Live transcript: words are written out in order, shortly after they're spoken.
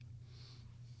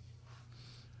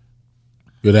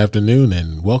Good afternoon,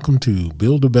 and welcome to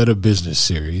Build a Better Business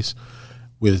series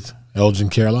with Elgin,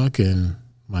 Carelock, and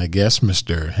my guest,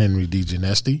 Mr. Henry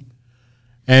DeGeneste.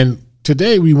 And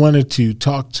today we wanted to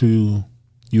talk to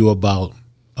you about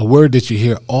a word that you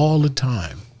hear all the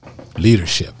time,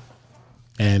 leadership,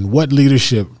 and what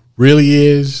leadership really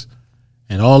is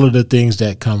and all of the things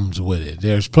that comes with it.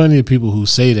 There's plenty of people who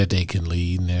say that they can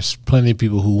lead, and there's plenty of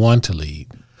people who want to lead,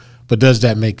 but does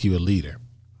that make you a leader?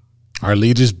 Are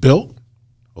leaders built?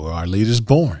 Or are leaders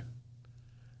born?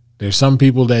 There's some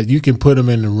people that you can put them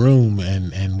in the room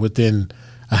and within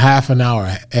a half an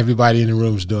hour, everybody in the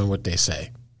room is doing what they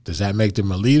say. Does that make them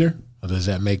a leader, or does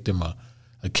that make them a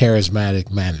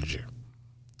charismatic manager?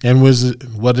 And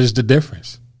what is the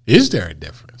difference? Is there a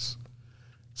difference?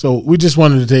 So we just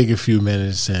wanted to take a few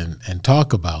minutes and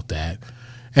talk about that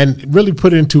and really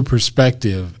put it into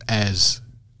perspective as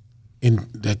in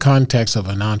the context of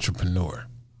an entrepreneur.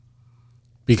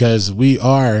 Because we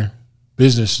are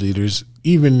business leaders,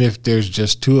 even if there's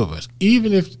just two of us,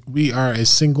 even if we are a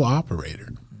single operator,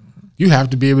 you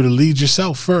have to be able to lead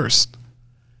yourself first.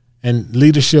 And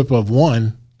leadership of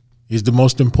one is the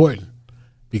most important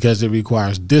because it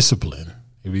requires discipline.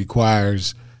 It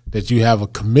requires that you have a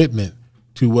commitment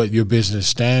to what your business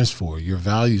stands for, your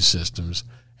value systems,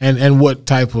 and what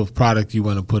type of product you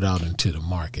want to put out into the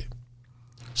market.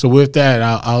 So with that,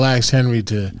 I'll ask Henry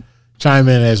to chime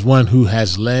in as one who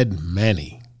has led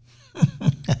many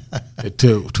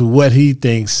to what he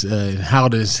thinks and how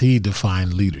does he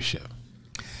define leadership?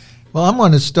 Well, I'm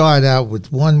going to start out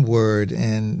with one word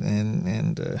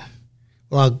and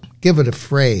I'll give it a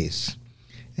phrase.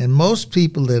 And most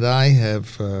people that I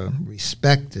have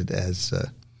respected as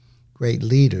great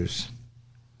leaders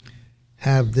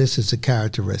have this as a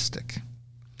characteristic,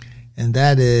 and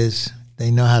that is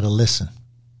they know how to listen.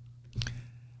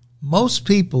 Most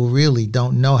people really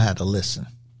don't know how to listen.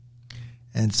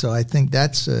 And so I think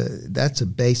that's a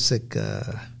basic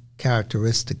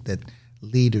characteristic that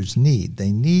leaders need.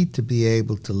 They need to be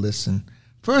able to listen.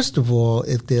 First of all,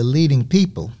 if they're leading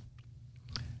people,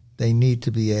 they need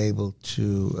to be able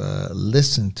to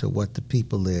listen to what the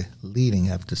people they're leading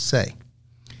have to say.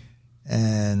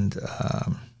 And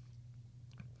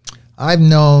I've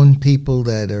known people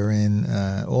that are in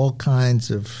all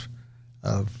kinds of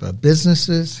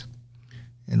businesses,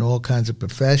 in all kinds of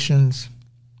professions,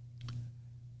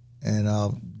 and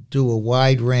I'll do a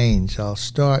wide range. I'll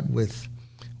start with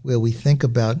where we think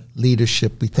about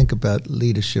leadership. We think about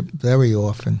leadership very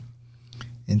often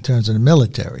in terms of the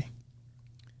military,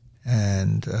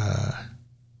 and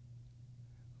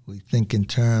we think in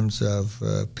terms of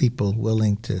people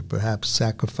willing to perhaps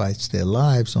sacrifice their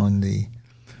lives on the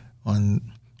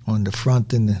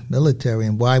front in the military.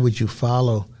 And why would you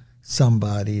follow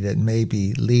somebody that may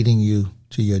be leading you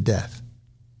to your death?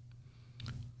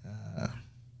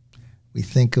 We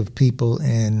think of people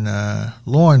in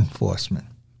law enforcement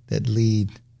that lead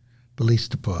police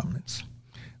departments.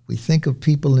 We think of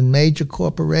people in major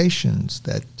corporations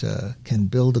that can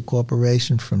build a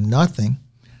corporation from nothing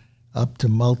up to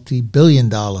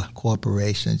multi-billion-dollar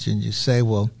corporations. And you say,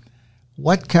 well,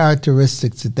 what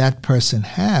characteristics did that person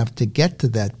have to get to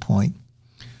that point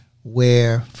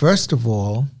where, first of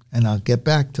all, and I'll get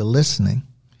back to listening,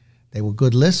 they were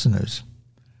good listeners,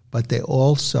 but they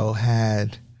also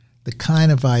had the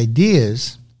kind of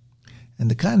ideas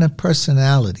and the kind of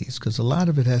personalities, because a lot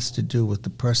of it has to do with the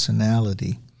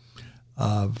personality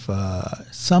of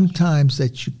sometimes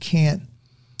that you can't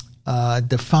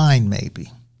define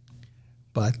maybe,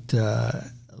 but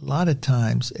a lot of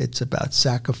times it's about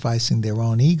sacrificing their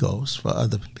own egos for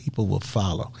other people will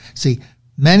follow. See,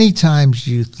 many times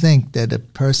you think that a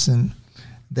person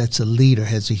that's a leader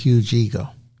has a huge ego.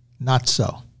 Not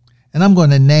so. And I'm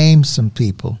going to name some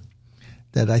people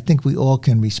that I think we all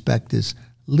can respect as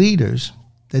leaders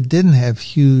that didn't have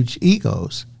huge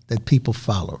egos that people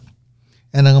followed.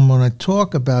 And I'm going to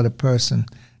talk about a person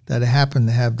that I happen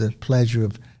to have the pleasure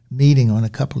of meeting on a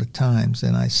couple of times,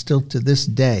 and I still to this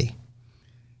day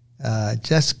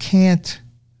just can't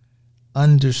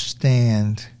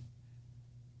understand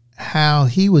how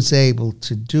he was able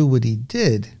to do what he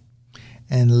did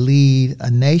and lead a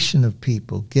nation of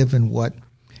people, given what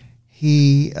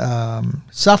he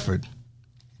suffered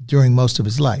during most of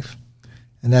his life.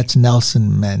 And that's Nelson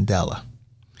Mandela.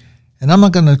 And I'm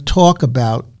not going to talk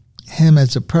about him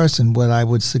as a person. What I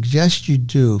would suggest you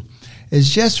do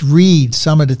is just read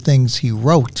some of the things he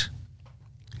wrote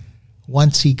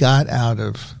once he got out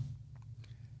of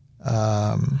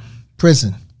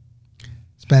prison,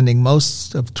 spending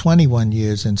most of 21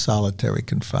 years in solitary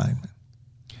confinement.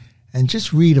 And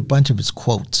just read a bunch of his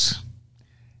quotes.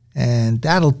 And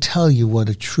that'll tell you what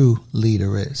a true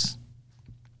leader is.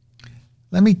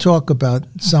 let me talk about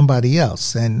somebody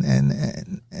else, and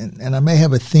I may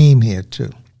have a theme here too.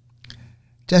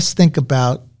 Just think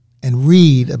about and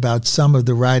read about some of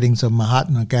the writings of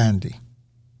Mahatma Gandhi,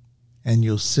 and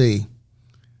you'll see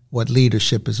what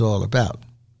leadership is all about.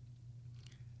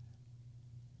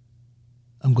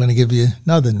 I'm going to give you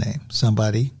another name,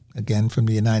 somebody, again, from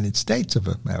the United States of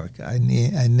America. I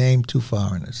named two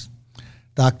foreigners,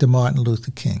 Dr. Martin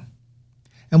Luther King.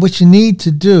 And what you need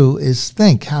to do is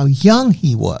think how young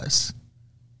he was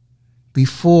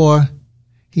before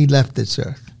he left this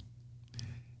earth,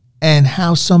 and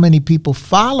how so many people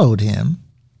followed him.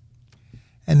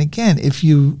 And again, if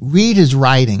you read his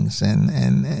writings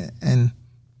and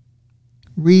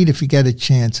read, if you get a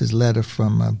chance, his letter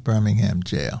from Birmingham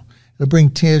jail, it'll bring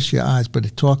tears to your eyes, but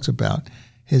it talks about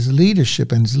his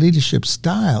leadership and his leadership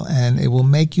style, and it will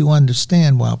make you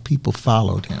understand why people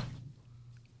followed him.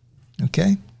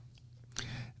 Okay?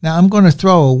 Now, I'm going to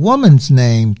throw a woman's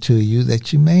name to you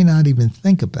that you may not even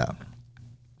think about.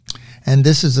 And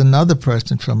this is another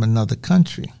person from another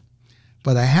country.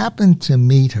 But I happened to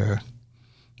meet her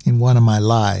in one of my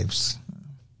lives.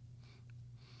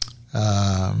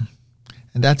 And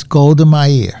that's Golda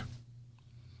Meir.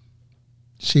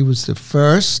 She was the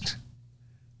first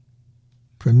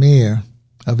premier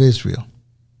of Israel.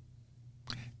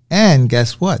 And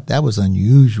guess what? That was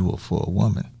unusual for a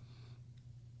woman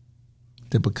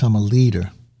to become a leader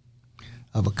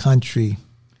of a country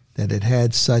that had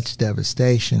had such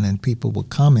devastation, and people were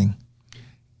coming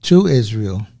to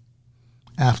Israel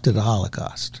after the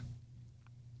Holocaust.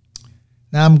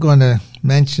 Now I'm going to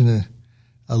mention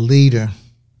a leader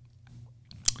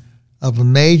of a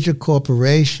major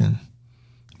corporation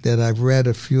that I've read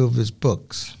a few of his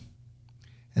books,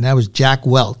 and that was Jack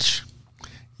Welch.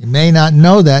 You may not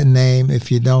know that name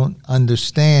if you don't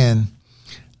understand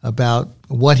about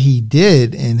what he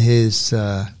did in his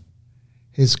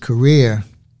career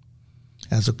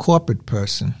as a corporate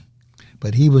person,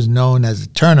 but he was known as a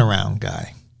turnaround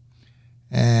guy.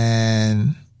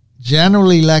 And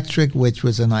General Electric, which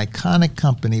was an iconic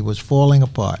company, was falling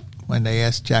apart when they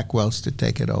asked Jack Welch to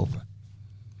take it over.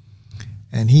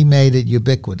 And he made it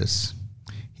ubiquitous.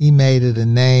 He made it a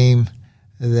name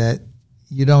that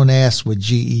you don't ask what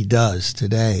GE does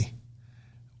today,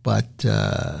 but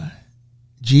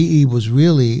GE was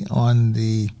really on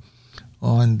the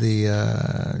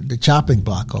chopping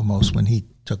block almost when he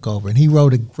took over, and he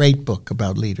wrote a great book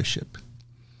about leadership.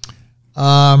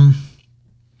 I'm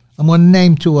going to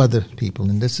name two other people,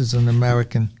 and this is an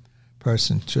American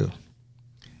person too.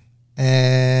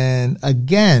 And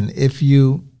again, if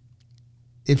you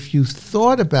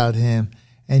thought about him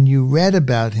and you read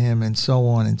about him and so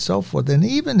on and so forth, and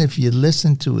even if you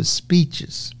listened to his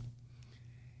speeches,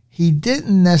 he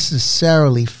didn't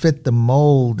necessarily fit the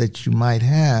mold that you might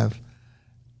have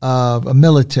of a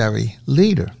military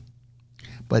leader.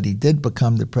 But he did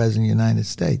become the President of the United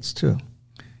States, too.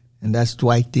 And that's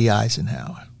Dwight D.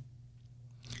 Eisenhower.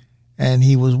 And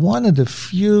he was one of the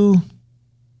few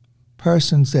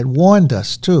persons that warned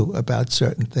us, too, about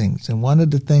certain things. And one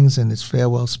of the things in his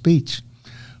farewell speech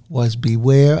was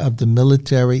beware of the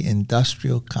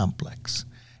military-industrial complex.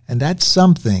 And that's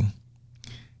something,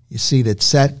 you see, that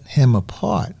set him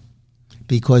apart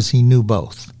because he knew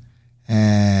both.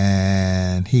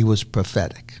 And he was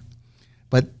prophetic.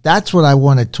 But that's what I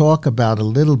want to talk about a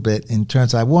little bit in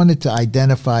terms, I wanted to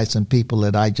identify some people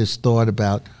that I just thought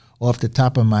about off the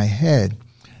top of my head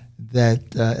that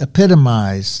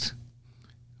epitomized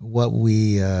what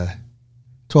we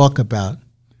talk about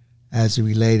as it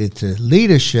related to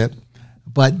leadership,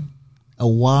 but a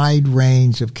wide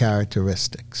range of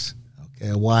characteristics, okay,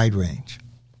 a wide range.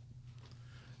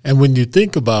 And when you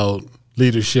think about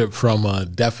leadership from a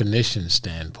definition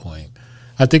standpoint,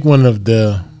 I think one of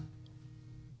the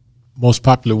most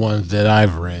popular ones that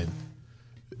I've read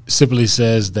simply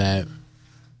says that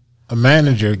a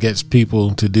manager gets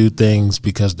people to do things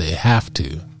because they have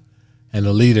to, and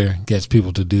a leader gets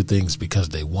people to do things because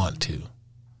they want to.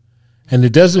 And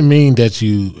it doesn't mean that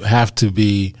you have to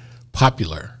be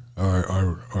popular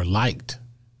or liked,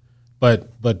 but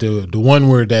the one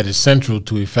word that is central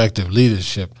to effective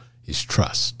leadership is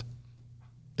trust.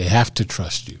 They have to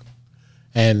trust you.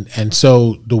 And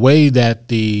so the way that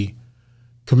the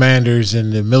commanders in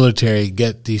the military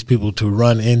get these people to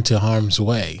run into harm's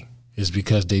way is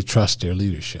because they trust their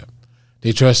leadership.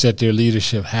 They trust that their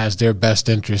leadership has their best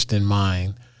interest in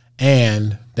mind,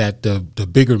 and that the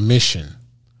bigger mission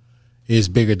is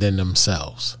bigger than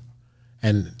themselves.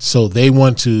 And so they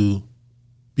want to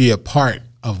be a part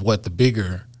of what the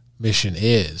bigger mission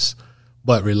is,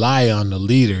 but rely on the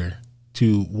leader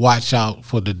to watch out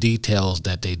for the details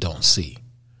that they don't see.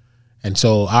 And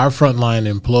so our frontline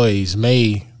employees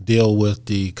may deal with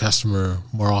the customer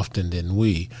more often than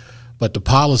we, but the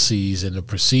policies and the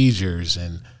procedures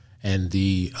and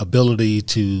the ability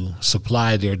to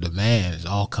supply their demands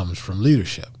all comes from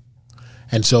leadership.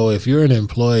 And so if you're an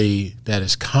employee that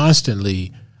is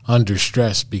constantly under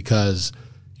stress because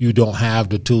you don't have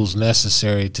the tools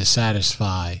necessary to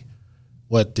satisfy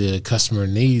what the customer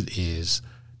need is,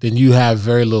 then you have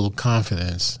very little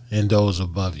confidence in those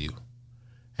above you.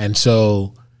 And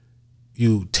so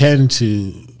you tend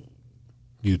to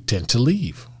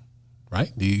leave,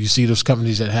 right? You see those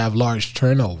companies that have large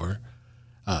turnover.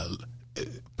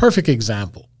 Perfect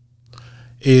example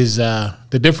is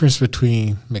the difference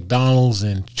between McDonald's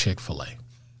and Chick-fil-A.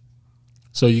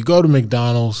 So you go to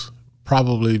McDonald's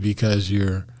probably because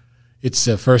it's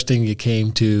the first thing you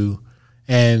came to,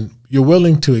 and you're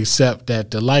willing to accept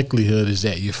that the likelihood is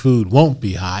that your food won't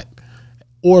be hot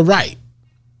or right.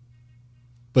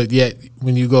 But yet,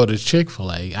 when you go to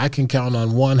Chick-fil-A, I can count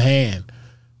on one hand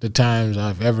the times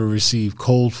I've ever received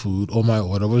cold food or my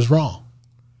order was wrong.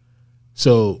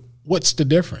 So what's the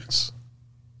difference?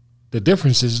 The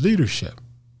difference is leadership.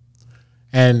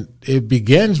 And it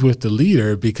begins with the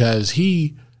leader because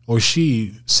he or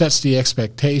she sets the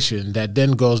expectation that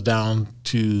then goes down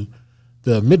to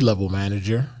the mid-level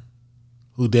manager,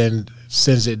 who then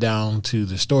sends it down to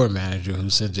the store manager, who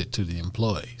sends it to the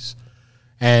employees.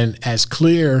 And as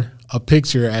clear a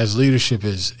picture as leadership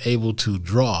is able to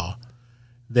draw,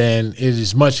 then it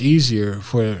is much easier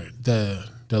for the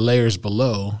layers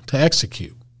below to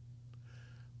execute.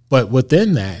 But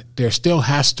within that, there still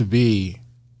has to be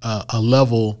a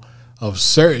level of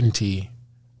certainty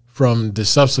from the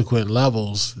subsequent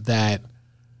levels that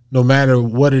no matter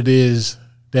what it is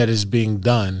that is being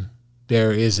done,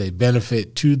 there is a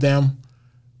benefit to them,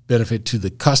 benefit to the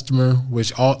customer,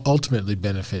 which ultimately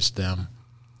benefits them,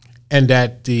 and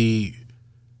that the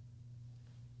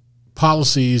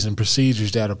policies and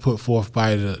procedures that are put forth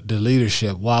by the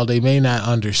leadership, while they may not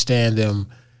understand them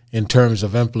in terms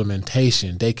of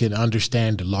implementation, they can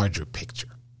understand the larger picture.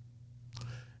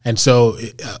 And so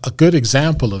a good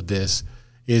example of this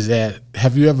is that,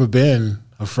 have you ever been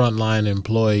a frontline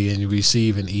employee and you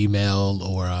receive an email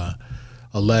or a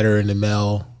letter in the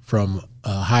mail from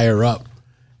higher up,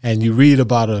 and you read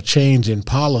about a change in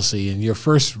policy, and your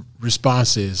first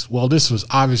response is, well, this was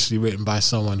obviously written by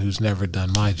someone who's never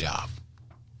done my job,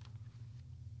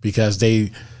 because they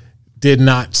did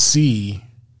not see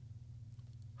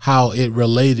how it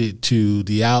related to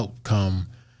the outcome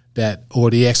that,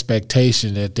 or the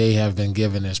expectation that they have been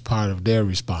given as part of their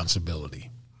responsibility.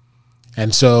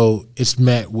 And so it's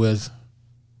met with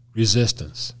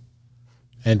resistance.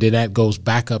 And then that goes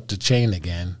back up the chain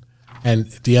again. And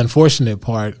the unfortunate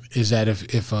part is that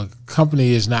if a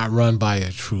company is not run by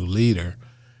a true leader,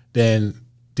 then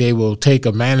they will take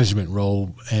a management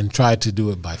role and try to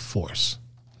do it by force.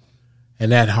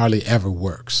 And that hardly ever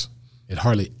works. It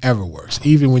hardly ever works.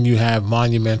 Even when you have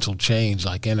monumental change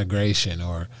like integration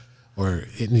or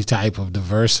any type of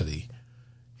diversity,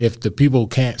 if the people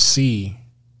can't see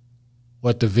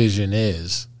what the vision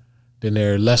is, then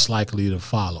they're less likely to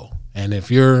follow. And if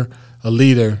you're a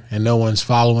leader and no one's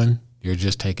following, you're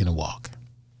just taking a walk.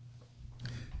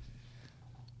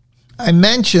 I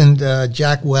mentioned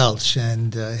Jack Welch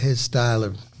and his style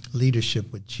of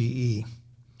leadership with GE.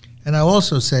 And I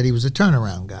also said he was a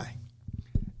turnaround guy.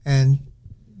 And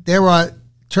there are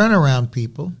turnaround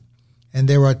people and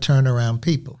there are turnaround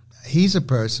people. He's a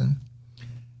person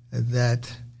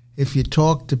that if you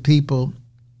talk to people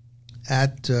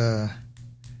at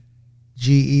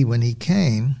GE when he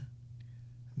came,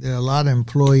 there are a lot of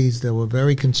employees that were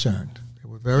very concerned. They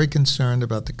were very concerned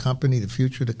about the company, the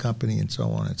future of the company, and so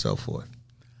on and so forth.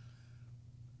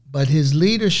 But his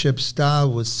leadership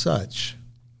style was such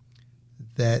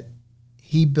that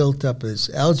he built up, as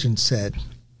Elgin said,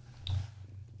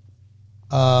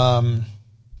 a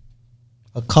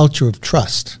culture of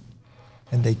trust,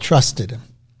 and they trusted him.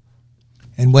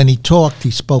 And when he talked,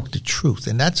 he spoke the truth,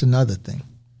 and that's another thing.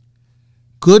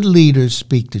 Good leaders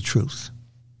speak the truth,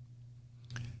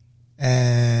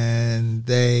 and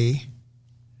they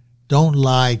don't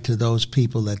lie to those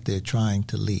people that they're trying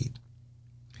to lead.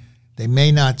 They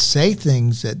may not say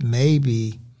things that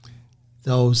maybe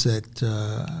those that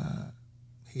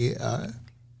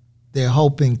they're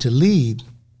hoping to lead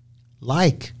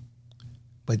like,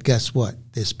 but guess what?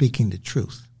 They're speaking the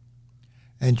truth.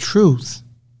 And truth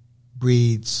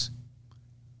breeds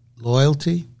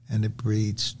loyalty and it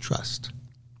breeds trust.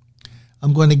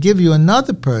 I'm going to give you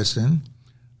another person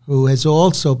who has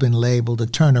also been labeled a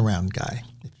turnaround guy,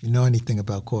 if you know anything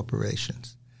about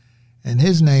corporations. And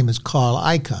his name is Carl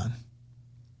Icahn.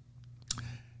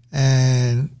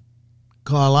 And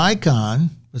Carl Icahn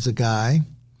was a guy,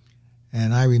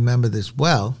 and I remember this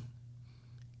well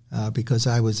because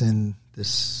I was in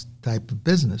this type of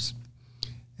business.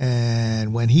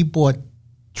 And when he bought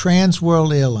Trans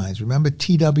World Airlines, remember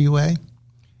TWA?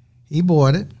 He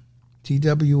bought it.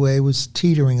 TWA was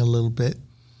teetering a little bit,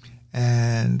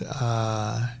 and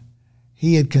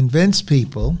he had convinced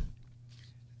people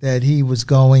that he was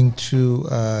going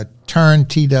to turn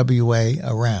TWA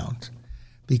around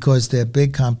because their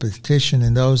big competition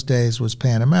in those days was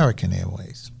Pan American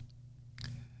Airways.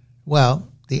 Well,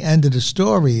 the end of the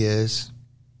story is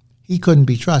he couldn't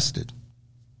be trusted.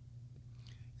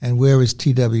 And where is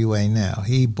TWA now?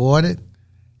 He bought it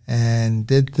and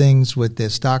did things with their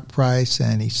stock price,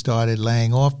 and he started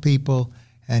laying off people,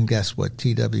 and guess what?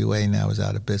 TWA now is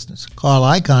out of business. Carl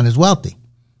Icahn is wealthy.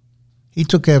 He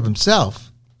took care of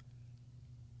himself,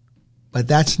 but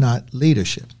that's not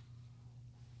leadership.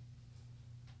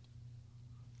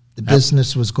 The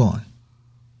business was gone.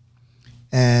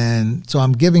 And so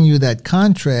I'm giving you that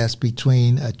contrast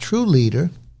between a true leader.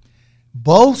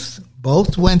 Both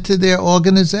went to their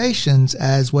organizations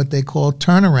as what they call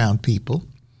turnaround people,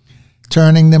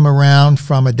 turning them around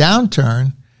from a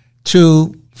downturn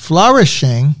to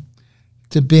flourishing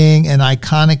to being an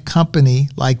iconic company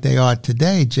like they are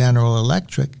today, General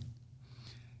Electric,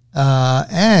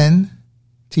 and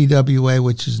TWA,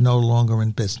 which is no longer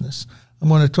in business. I'm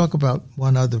going to talk about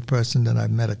one other person that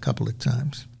I've met a couple of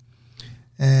times.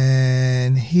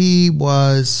 And he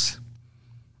was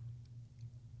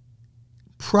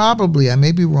probably, I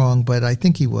may be wrong, but I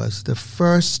think he was the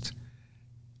first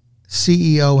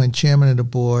CEO and chairman of the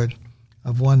board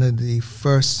of one of the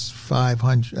first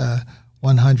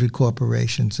 100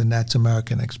 corporations, and that's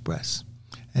American Express.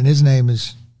 And his name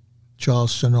is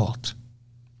Charles Chenault.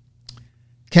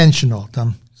 Ken Chenault,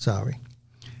 I'm sorry.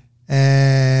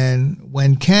 And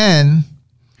when Ken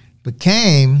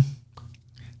became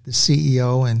the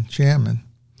CEO and chairman,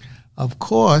 of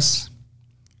course,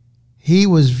 he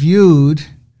was viewed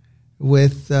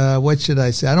with, what should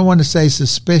I say? I don't want to say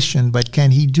suspicion, but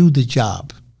can he do the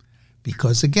job?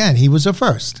 Because, again, he was a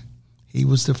first. He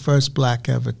was the first black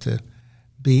ever to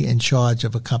be in charge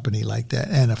of a company like that,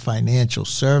 and a financial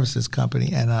services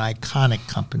company, and an iconic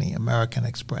company, American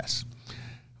Express.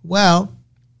 Well,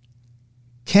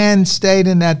 Ken stayed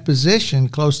in that position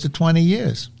close to 20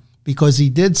 years because he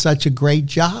did such a great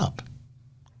job.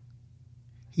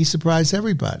 He surprised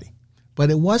everybody. But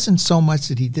it wasn't so much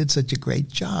that he did such a great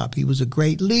job. He was a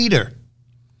great leader.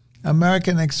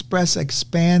 American Express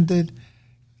expanded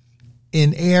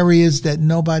in areas that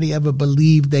nobody ever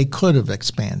believed they could have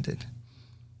expanded.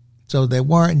 So they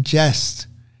weren't just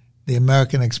the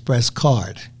American Express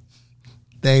card.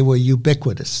 They were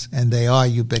ubiquitous, and they are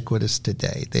ubiquitous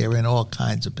today. They are in all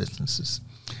kinds of businesses.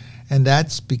 And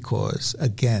that's because,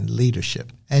 again,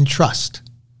 leadership and trust.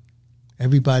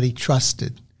 Everybody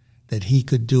trusted that he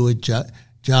could do a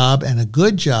job, and a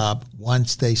good job,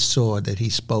 once they saw that he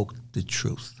spoke the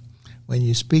truth. When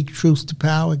you speak truth to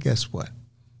power, guess what?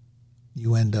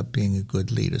 You end up being a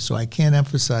good leader. So I can't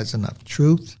emphasize enough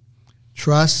truth,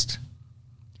 trust,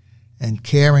 and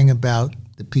caring about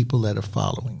the people that are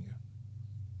following you.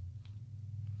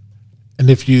 And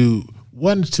if you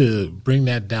wanted to bring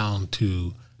that down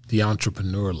to the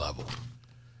entrepreneur level,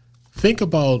 think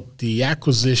about the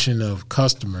acquisition of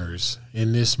customers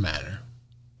in this manner.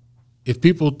 If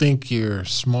people think you're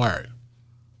smart,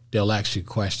 they'll ask you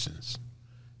questions.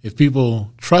 If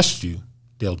people trust you,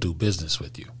 they'll do business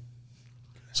with you.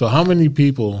 So how many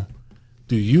people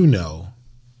do you know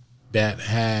that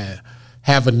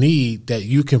have a need that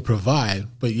you can provide,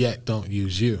 but yet don't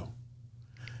use you?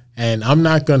 And I'm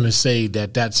not going to say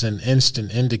that that's an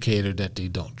instant indicator that they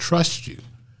don't trust you,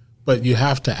 but you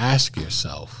have to ask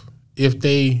yourself, if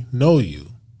they know you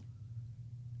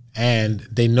and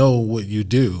they know what you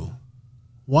do,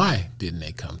 why didn't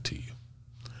they come to you?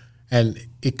 And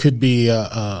it could be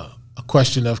a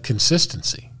question of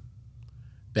consistency,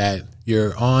 that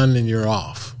you're on and you're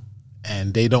off,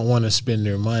 and they don't want to spend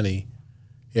their money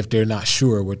if they're not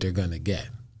sure what they're going to get.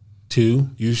 2,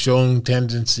 you've shown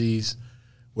tendencies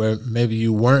where maybe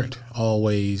you weren't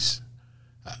always,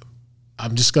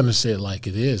 I'm just going to say it like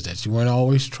it is, that you weren't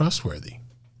always trustworthy.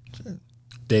 Sure.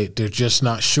 They're just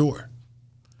not sure.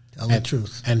 Tell the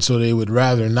truth. And so they would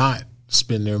rather not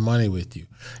spend their money with you.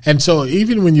 And so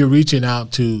even when you're reaching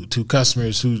out to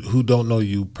customers who don't know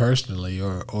you personally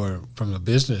or from a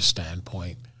business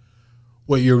standpoint,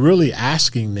 what you're really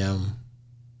asking them,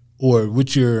 or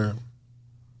what you're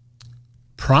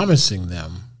promising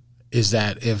them, is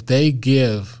that if they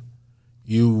give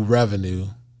you revenue,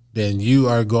 then you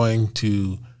are going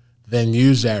to then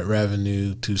use that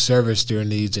revenue to service their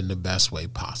needs in the best way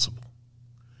possible.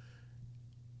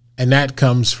 And that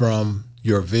comes from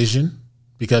your vision,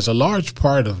 because a large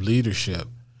part of leadership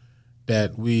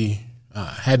that we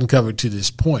hadn't covered to this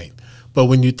point, but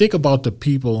when you think about the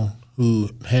people who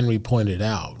Henry pointed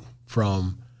out,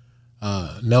 from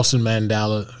Nelson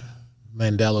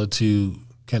Mandela to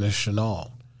Kenneth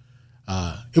Chenault,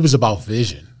 it was about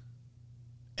vision.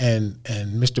 And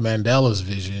Mr. Mandela's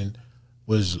vision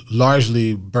was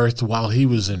largely birthed while he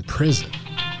was in prison.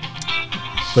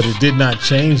 But it did not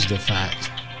change the fact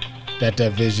that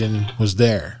that vision was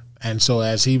there. And so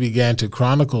as he began to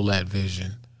chronicle that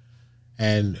vision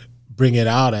and bring it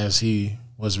out as he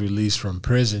was released from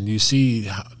prison, you see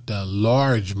the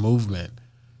large movement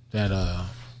that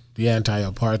the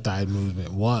anti-apartheid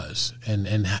movement was,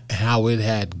 and how it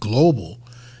had global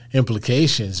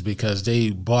implications because they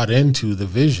bought into the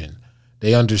vision.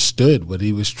 They understood what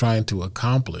he was trying to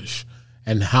accomplish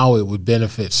and how it would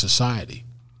benefit society.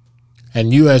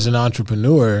 And you as an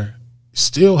entrepreneur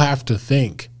still have to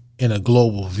think in a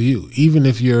global view, even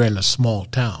if you're in a small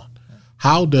town.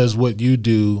 How does what you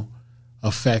do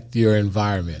affect your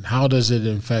environment? How does it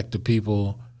affect the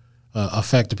people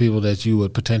that you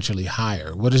would potentially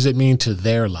hire? What does it mean to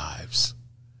their lives?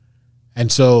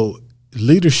 And so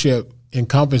leadership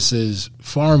encompasses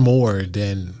far more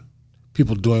than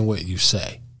people doing what you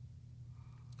say.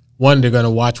 One, they're going to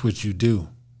watch what you do,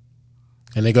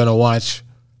 and they're going to watch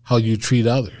how you treat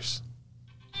others.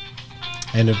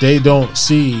 And if they don't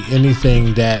see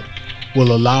anything that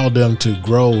will allow them to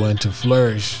grow and to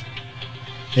flourish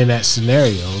in that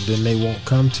scenario, then they won't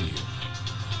come to you,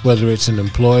 whether it's an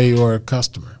employee or a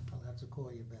customer. I'll have to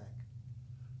call you back.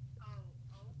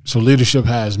 So leadership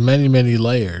has many, many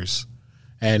layers,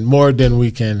 and more than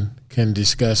we can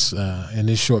discuss in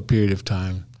this short period of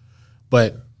time.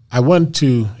 But I want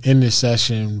to end this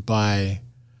session by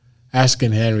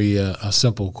asking Henry a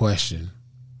simple question.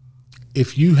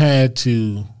 If you had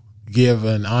to give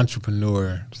an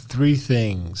entrepreneur 3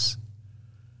 things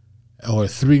or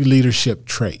 3 leadership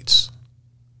traits,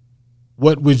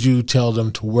 what would you tell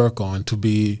them to work on to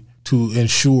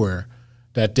ensure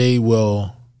that they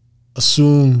will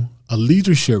assume a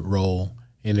leadership role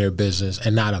in their business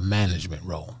and not a management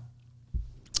role?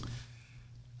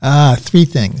 3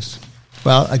 things.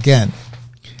 Well, again,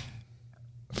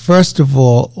 first of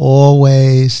all,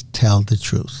 always tell the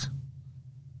truth.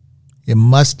 You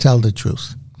must tell the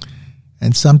truth.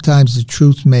 And sometimes the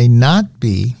truth may not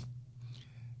be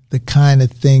the kind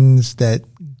of things that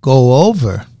go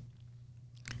over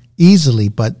easily,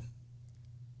 but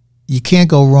you can't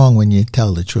go wrong when you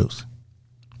tell the truth.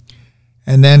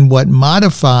 And then what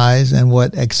modifies and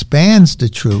what expands the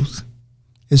truth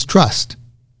is trust.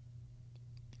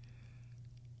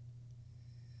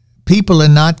 People are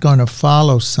not going to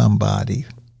follow somebody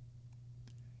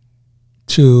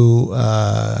to,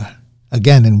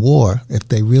 again, in war, if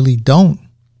they really don't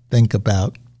think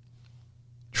about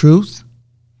truth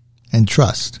and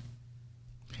trust.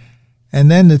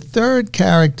 And then the third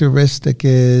characteristic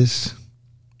is,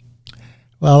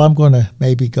 well, I'm going to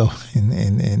maybe go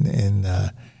in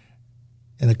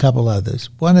a couple others.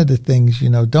 One of the things,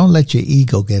 don't let your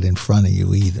ego get in front of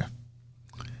you either.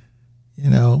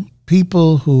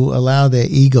 People who allow their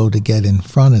ego to get in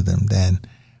front of them, then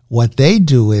what they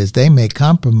do is they may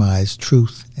compromise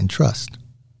truth and trust.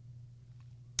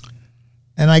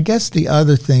 And I guess the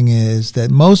other thing is that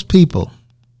most people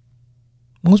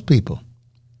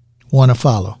want to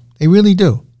follow. They really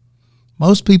do.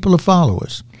 Most people are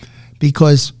followers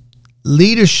because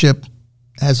leadership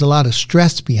has a lot of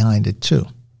stress behind it too.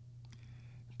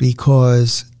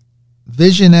 Because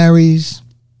visionaries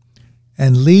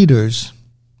and leaders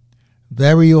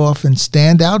very often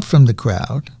stand out from the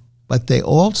crowd, but they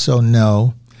also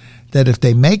know that if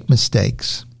they make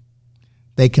mistakes,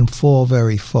 they can fall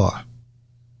very far.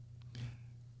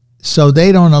 So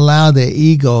they don't allow their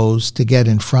egos to get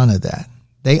in front of that.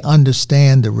 They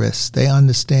understand the risks. They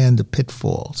understand the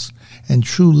pitfalls. And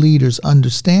true leaders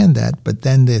understand that, but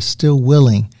then they're still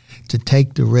willing to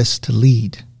take the risk to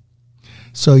lead.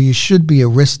 So you should be a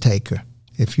risk taker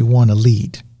if you want to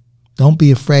lead. Don't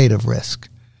be afraid of risk,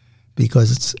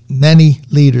 because many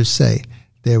leaders say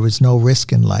there is no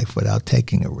risk in life without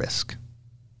taking a risk.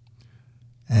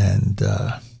 And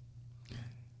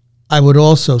I would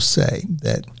also say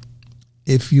that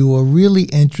if you are really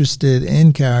interested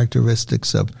in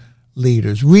characteristics of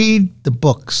leaders, read the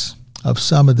books of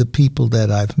some of the people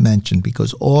that I've mentioned,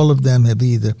 because all of them have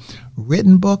either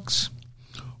written books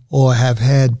or have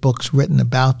had books written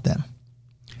about them.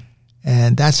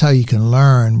 And that's how you can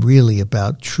learn really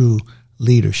about true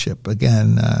leadership.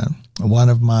 Again, one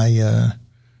of my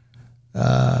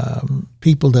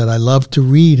people that I love to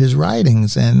read his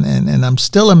writings, and I'm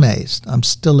still amazed. I'm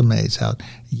still amazed how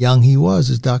young he was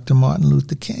as Dr. Martin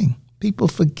Luther King. People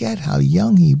forget how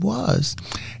young he was,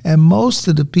 and most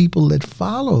of the people that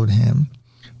followed him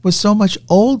were so much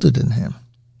older than him.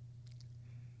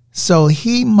 So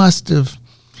he must have,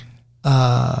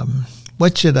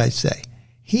 what should I say?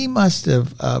 He must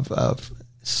have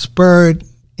spurred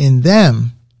in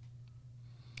them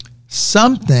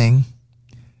something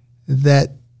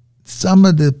that some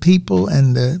of the people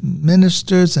and the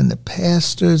ministers and the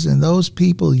pastors and those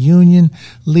people, union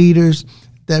leaders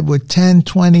that were 10,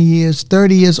 20 years,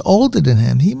 30 years older than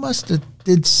him, he must have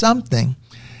did something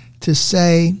to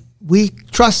say, we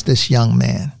trust this young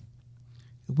man.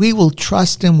 We will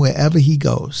trust him wherever he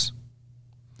goes.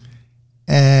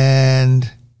 And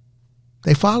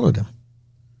they followed him.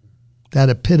 That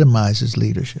epitomizes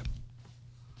leadership.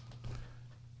 I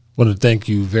want to thank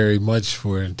you very much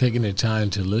for taking the time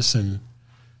to listen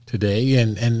today.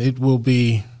 And it will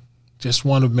be just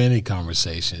one of many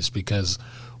conversations, because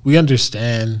we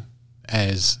understand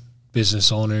as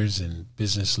business owners and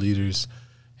business leaders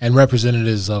and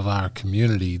representatives of our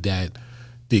community that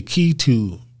the key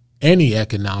to any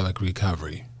economic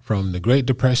recovery from the Great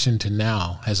Depression to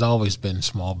now has always been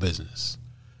small business.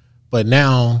 But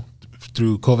now,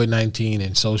 through COVID-19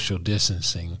 and social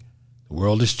distancing, the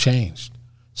world has changed.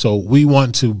 So we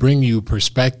want to bring you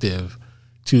perspective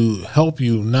to help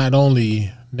you not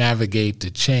only navigate the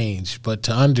change, but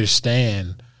to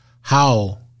understand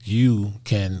how you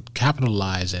can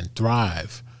capitalize and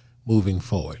thrive moving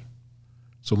forward.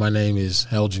 So my name is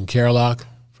Elgin Carelock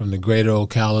from the Greater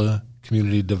Ocala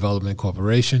Community Development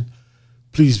Corporation.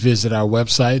 Please visit our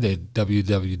website at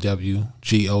www.gocdc.org.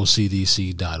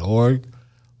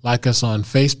 Like us on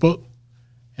Facebook,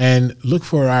 and look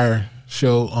for our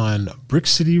show on Brick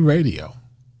City Radio.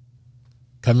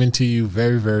 Coming to you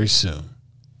very, very soon.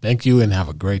 Thank you and have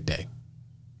a great day.